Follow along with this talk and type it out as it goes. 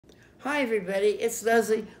Hi, everybody. It's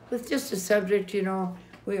Leslie with just a subject,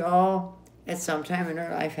 we all at some time in our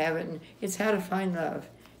life have it, and it's how to find love.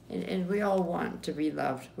 And we all want to be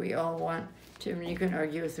loved. We all want to, you can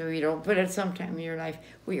argue with me, you don't, but at some time in your life,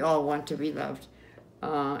 we all want to be loved.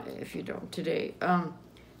 If you don't today,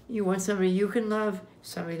 you want somebody you can love,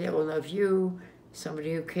 somebody that will love you,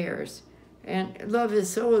 somebody who cares. And love is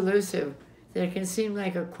so elusive that it can seem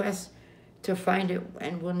like a quest to find it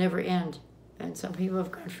and will never end. And some people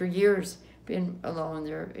have gone for years, been alone.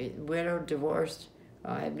 They're widowed, divorced.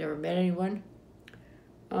 I've never met anyone.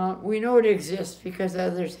 We know it exists because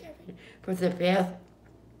others have it, but the path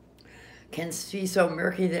can be so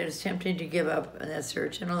murky that it's tempting to give up on that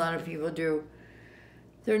search, and a lot of people do.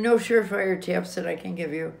 There are no surefire tips that I can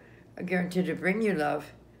give you, guaranteed to bring you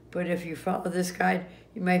love, but if you follow this guide,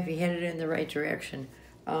 you might be headed in the right direction.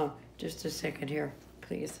 Just a second here,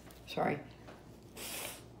 please. Sorry.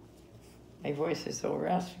 My voice is so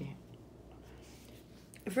raspy.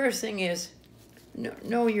 The first thing is,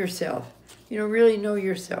 know yourself. Really know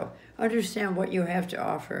yourself. Understand what you have to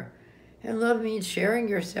offer. And love means sharing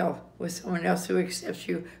yourself with someone else who accepts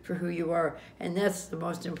you for who you are. And that's the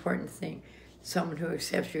most important thing. Someone who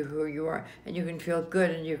accepts you who you are. And you can feel good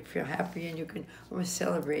and you feel happy and you can almost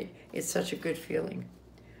celebrate. It's such a good feeling.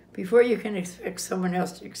 Before you can expect someone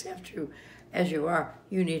else to accept you as you are,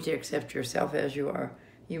 you need to accept yourself as you are.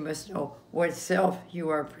 You must know what self you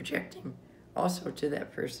are projecting also to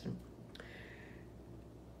that person.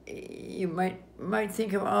 You might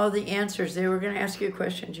think of all the answers. They were going to ask you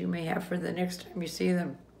questions you may have for the next time you see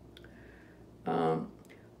them.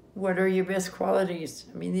 What are your best qualities?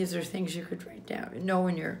 These are things you could write down. Know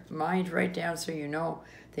in your mind, write down so you know.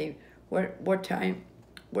 What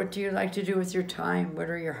do you like to do with your time? What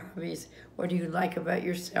are your hobbies? What do you like about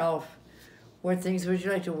yourself? What things would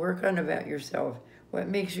you like to work on about yourself? What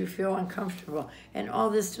makes you feel uncomfortable? And all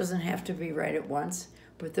this doesn't have to be right at once,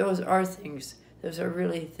 but those are things. Those are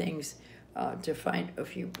really things to find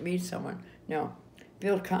if you meet someone. Now,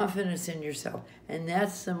 build confidence in yourself, and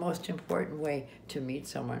that's the most important way to meet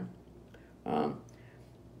someone. No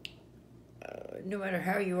matter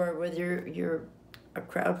how you are, whether you're a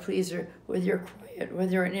crowd pleaser, whether you're quiet,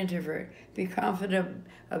 whether you're an introvert, be confident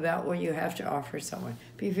about what you have to offer someone.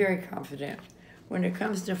 Be very confident. When it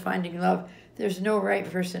comes to finding love, there's no right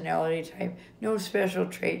personality type, no special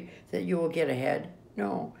trait that you will get ahead.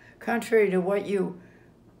 No. Contrary to what you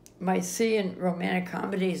might see in romantic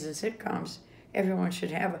comedies and sitcoms, everyone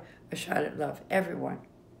should have a shot at love. Everyone.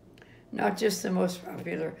 Not just the most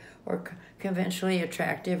popular or conventionally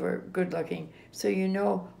attractive or good-looking. So you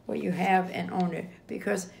know what you have and own it.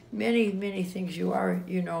 Because many, many things you are,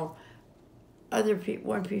 other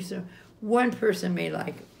people, one person may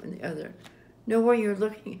like the other. Know what you are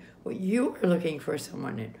looking for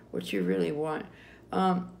someone in, what you really want.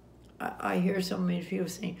 I hear so many people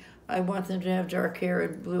saying, I want them to have dark hair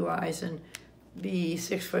and blue eyes and be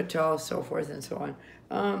 6 foot tall, so forth and so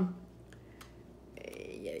on.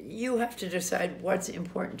 You have to decide what's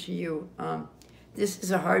important to you. This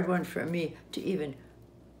is a hard one for me to even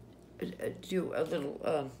do a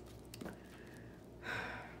little,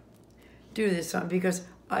 do this on, because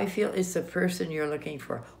I feel it's the person you're looking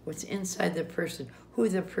for, what's inside the person, who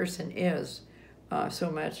the person is, so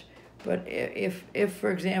much. But if,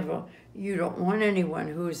 for example, you don't want anyone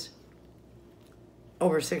who's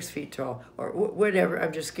over 6 feet tall, or whatever,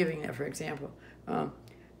 I'm just giving that for example,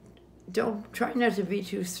 don't try not to be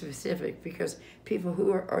too specific, because people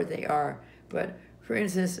who are, or they are. But for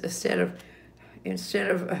instance, instead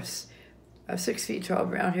of a 6 feet tall,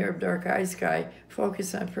 brown hair, dark eyes guy,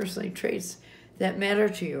 focus on personally traits that matter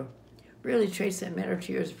to you. Really traits that matter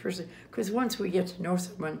to you as a person. Because once we get to know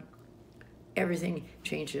someone, everything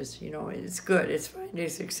changes. It's good, it's fine,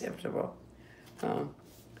 it's acceptable.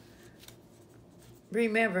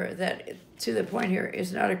 Remember that to the point here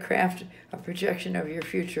is not a craft, a projection of your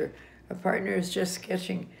future. A partner is just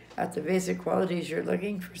sketching out the basic qualities you're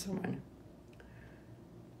looking for someone.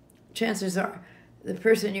 Chances are the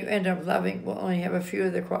person you end up loving will only have a few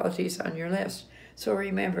of the qualities on your list. So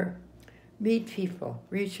remember, meet people,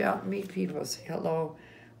 reach out, meet people, say hello.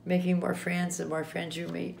 Making more friends, the more friends you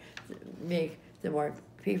make, the more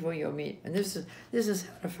people you'll meet. And this is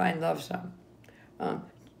how to find love some.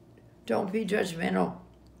 Don't be judgmental.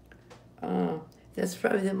 That's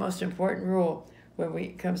probably the most important rule when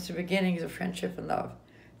it comes to beginnings of friendship and love.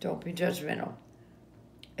 Don't be judgmental.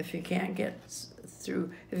 If you can't get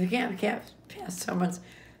past someone's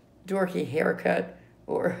dorky haircut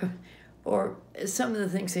or some of the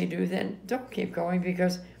things they do, then don't keep going,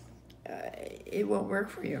 because it won't work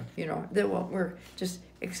for you. That won't work. Just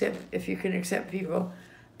if you can accept people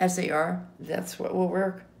as they are, that's what will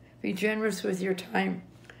work. Be generous with your time.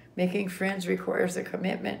 Making friends requires a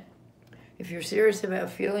commitment. If you're serious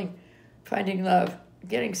about finding love,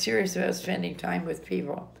 getting serious about spending time with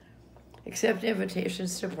people. Accept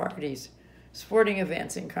invitations to parties, sporting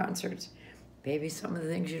events, and concerts. Maybe some of the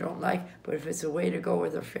things you don't like, but if it's a way to go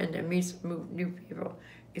with a friend and meet some new people,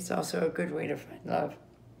 it's also a good way to find love.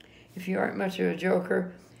 If you aren't much of a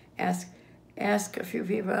joker, ask a few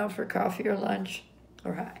people out for coffee or lunch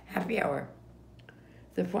or happy hour.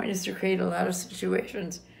 The point is to create a lot of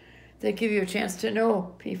situations that give you a chance to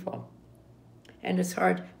know people. And it's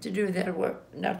hard to do that, not